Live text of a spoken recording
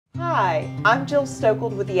Hi, I'm Jill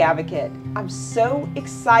Stokold with The Advocate. I'm so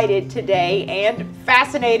excited today and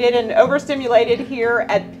fascinated and overstimulated here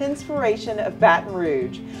at Pinspiration of Baton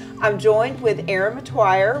Rouge. I'm joined with Erin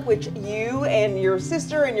McGuire, which you and your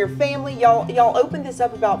sister and your family, y'all opened this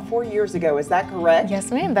up about 4 years ago, is that correct?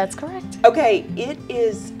 Yes, ma'am, that's correct. Okay, it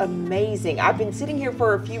is amazing. I've been sitting here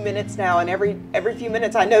for a few minutes now, and every few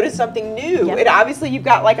minutes I notice something new. Yep. And obviously you've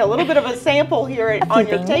got like a little bit of a sample here on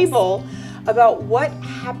your things. table about what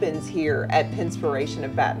happens here at Pinspiration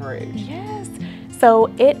of Baton Rouge. Yes. So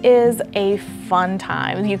it is a fun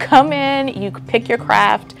time. You come in, you pick your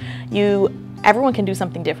craft, everyone can do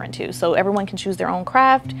something different too. So everyone can choose their own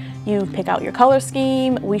craft. You pick out your color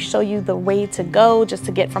scheme. We show you the way to go just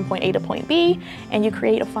to get from point A to point B, and you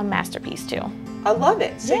create a fun masterpiece too. I love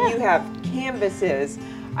it. So Yeah. you have canvases.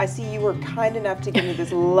 I see you were kind enough to give me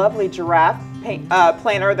this lovely giraffe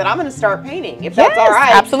planner that I'm going to start painting, if that's all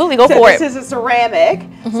right. Absolutely, go for it. So this is a ceramic,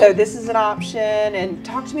 so this is an option, and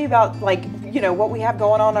talk to me about what we have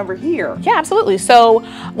going on over here. Yeah, absolutely. So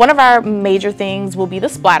one of our major things will be the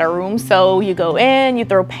splatter room. So you go in, you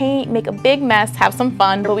throw paint, make a big mess, have some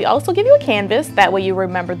fun, but we also give you a canvas, that way you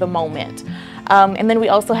remember the moment. And then we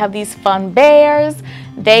also have these fun bears.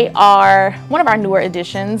 They are one of our newer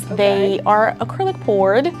additions. Okay. They are acrylic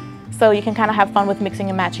poured, so you can kind of have fun with mixing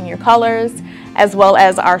and matching your colors, as well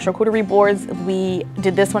as our charcuterie boards. We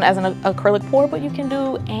did this one as an acrylic pour, but you can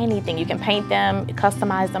do anything. You can paint them,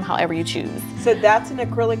 customize them however you choose. So that's an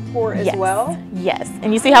acrylic pour as well? Yes,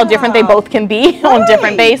 and you see how different they both can be on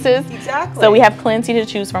different bases. Exactly. So we have plenty to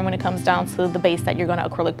choose from when it comes down to the base that you're going to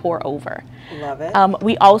acrylic pour over. Love it.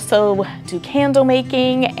 We also do candle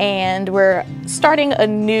making, and we're starting a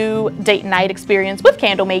new date night experience with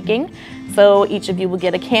candle making. So each of you will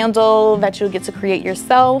get a candle that you'll get to create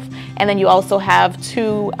yourself, and then you also have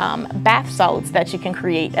two bath salts that you can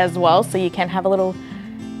create as well, so you can have a little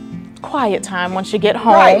quiet time once you get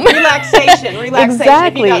home. Right, relaxation.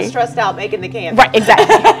 Exactly. If you got stressed out making the candle. Right,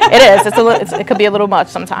 exactly. It is. It could be a little much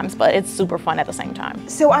sometimes, but it's super fun at the same time.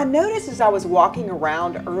 So I noticed as I was walking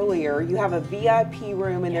around earlier, you have a VIP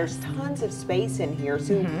room and there's tons of space in here.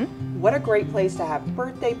 So what a great place to have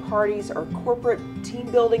birthday parties or corporate team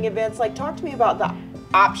building events. Like, talk to me about the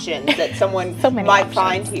options that someone might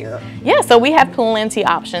find here. Yeah, so we have plenty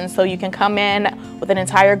options. So you can come in with an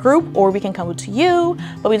entire group, or we can come to you,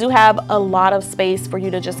 but we do have a lot of space for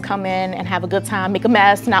you to just come in and have a good time, make a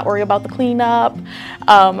mess, not worry about the cleanup.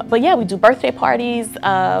 But yeah, we do birthday parties,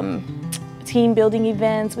 team building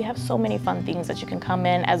events. We have so many fun things that you can come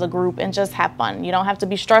in as a group and just have fun. You don't have to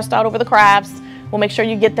be stressed out over the crafts. We'll make sure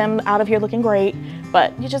you get them out of here looking great,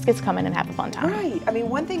 but you just get to come in and have a fun time. Right. I mean,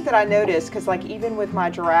 one thing that I noticed, because like even with my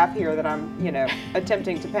giraffe here that I'm,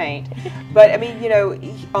 attempting to paint, but I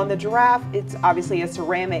mean, on the giraffe, it's obviously a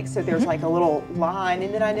ceramic, so there's like a little line,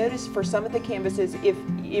 and then I noticed for some of the canvases,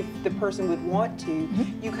 if the person would want to,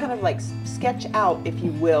 you kind of like sketch out, if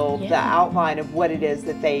you will, the outline of what it is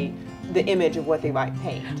that the image of what they might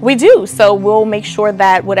paint. We do. So we'll make sure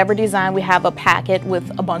that whatever design, we have a packet with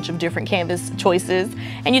a bunch of different canvas choices,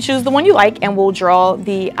 and you choose the one you like, and we'll draw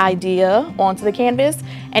the idea onto the canvas.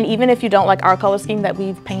 And even if you don't like our color scheme that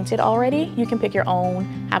we've painted already, you can pick your own,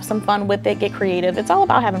 have some fun with it, get creative. It's all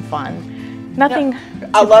about having fun. Nothing.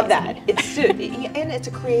 I love that. And it's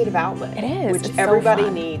a creative outlet. It is. Which it's so everybody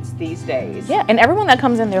fun. Needs these days. Yeah, and everyone that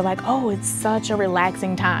comes in, they're like, oh, it's such a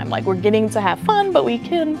relaxing time. Like, we're getting to have fun, but we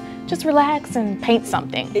can just relax and paint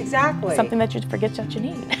something. Exactly. Something that you forget that you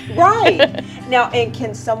need. Right. Now, and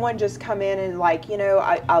can someone just come in and like,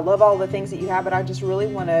 I love all the things that you have, but I just really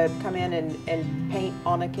want to come in and paint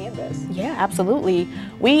on a canvas. Yeah, absolutely.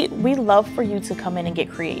 We love for you to come in and get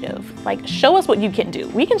creative. Like, show us what you can do.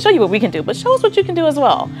 We can show you what we can do, but show us what you can do as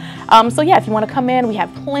well. So yeah, if you want to come in, we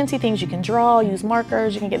have plenty of things you can draw, use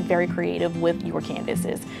markers. You can get very creative with your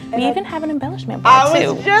canvases. We even have an embellishment board too.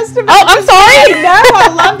 I was just about Oh, I'm sorry. No,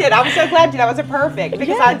 I loved it. I'm so glad that was a perfect,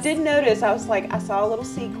 because I did notice, I was like, I saw a little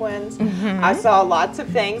sequins. I saw lots of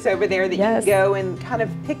things over there that you can go and kind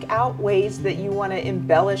of pick out ways that you want to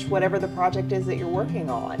embellish whatever the project is that you're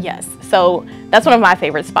working on. Yes, so that's one of my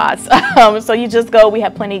favorite spots. So you just go, we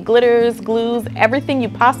have plenty of glitters, glues, everything you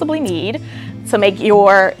possibly need to make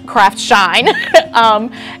your craft shine.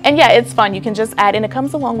 And yeah, it's fun. You can just add, and it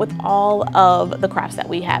comes along with all of the crafts that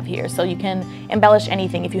we have here. So you can embellish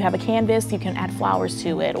anything. If you have a canvas, you can add flowers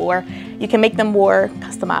to it, or you can make them more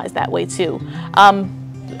customized that way too.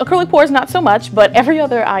 acrylic pours not so much, but every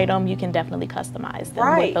other item you can definitely customize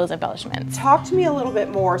them with those embellishments. Talk to me a little bit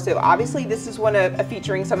more. So obviously this is one of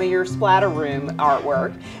featuring some of your splatter room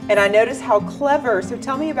artwork, and I noticed how clever. So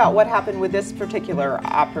tell me about what happened with this particular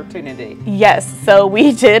opportunity. Yes, so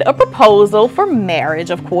we did a proposal for marriage,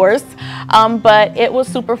 of course, but it was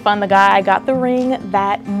super fun. The guy got the ring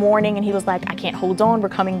that morning and he was like, I can't hold on, we're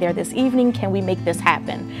coming there this evening, can we make this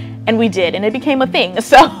happen? And we did, and it became a thing.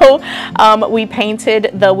 So we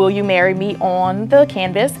painted the Will You Marry Me on the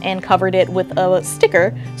canvas and covered it with a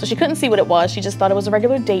sticker, so she couldn't see what it was. She just thought it was a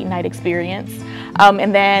regular date night experience.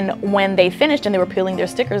 And then when they finished and they were peeling their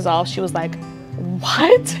stickers off, she was like,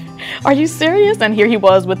 what? Are you serious? And here he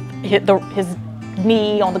was with his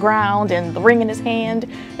knee on the ground and the ring in his hand.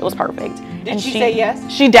 It was perfect. Did she say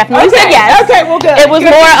yes? She definitely said yes. Okay, well, good. It was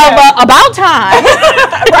more of a about time.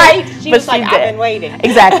 Right? She was like, I've been waiting.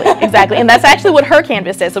 Exactly. And that's actually what her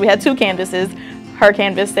canvas said. So we had two canvases. Her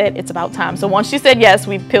canvas said it's about time. So once she said yes,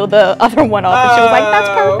 we peeled the other one off, and she was like, "That's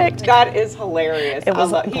perfect." That is hilarious. It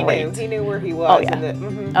was great. He knew where he was. Oh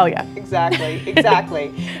yeah. Oh yeah.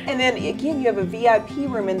 Exactly. And then again, you have a VIP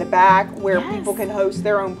room in the back where people can host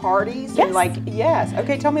their own parties. Yes. And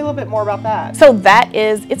okay, tell me a little bit more about that. So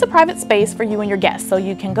it's a private space for you and your guests. So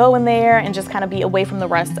you can go in there and just kind of be away from the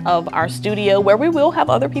rest of our studio, where we will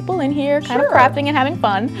have other people in here, kind of crafting and having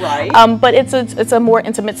fun. Right. But it's a more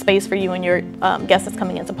intimate space for you and your guests that's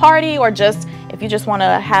coming in to party, or just if you just want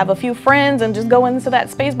to have a few friends and just go into that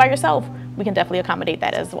space by yourself, we can definitely accommodate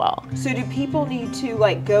that as well. So do people need to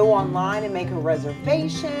go online and make a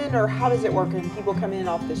reservation, or how does it work? Can people come in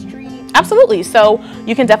off the street? Absolutely. So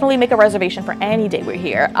you can definitely make a reservation for any day we're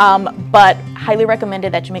here, but highly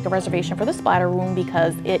recommended that you make a reservation for the splatter room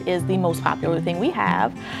because it is the most popular thing we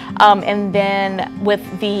have. And then with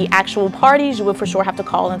the actual parties, you would for sure have to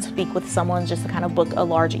call and speak with someone just to kind of book a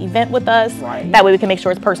large event with us. Right. That way we can make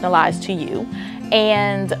sure it's personalized to you.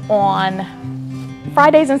 And on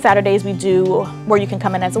Fridays and Saturdays we do where you can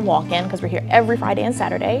come in as a walk-in, because we're here every Friday and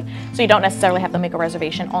Saturday, so you don't necessarily have to make a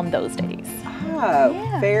reservation on those days. Oh,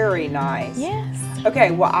 yeah. Very nice. Yes.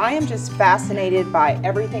 Okay, well, I am just fascinated by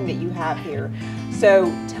everything that you have here. So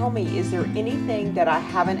tell me, is there anything that I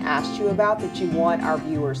haven't asked you about that you want our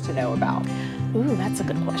viewers to know about? Ooh, that's a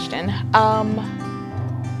good question.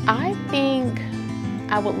 I think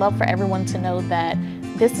I would love for everyone to know that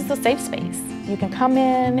this is a safe space. You can come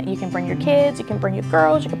in, you can bring your kids, you can bring your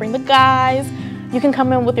girls, you can bring the guys, you can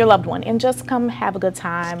come in with your loved one and just come have a good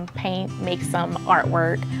time, paint, make some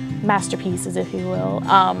artwork, masterpieces if you will,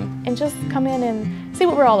 and just come in and see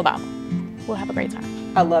what we're all about. We'll have a great time.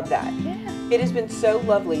 I love that. Yeah. It has been so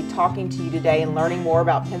lovely talking to you today and learning more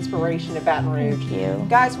about Pinspiration at Baton Rouge. Thank you.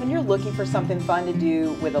 Guys, when you're looking for something fun to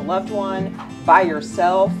do with a loved one, by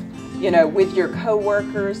yourself, with your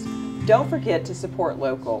coworkers, don't forget to support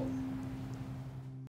local.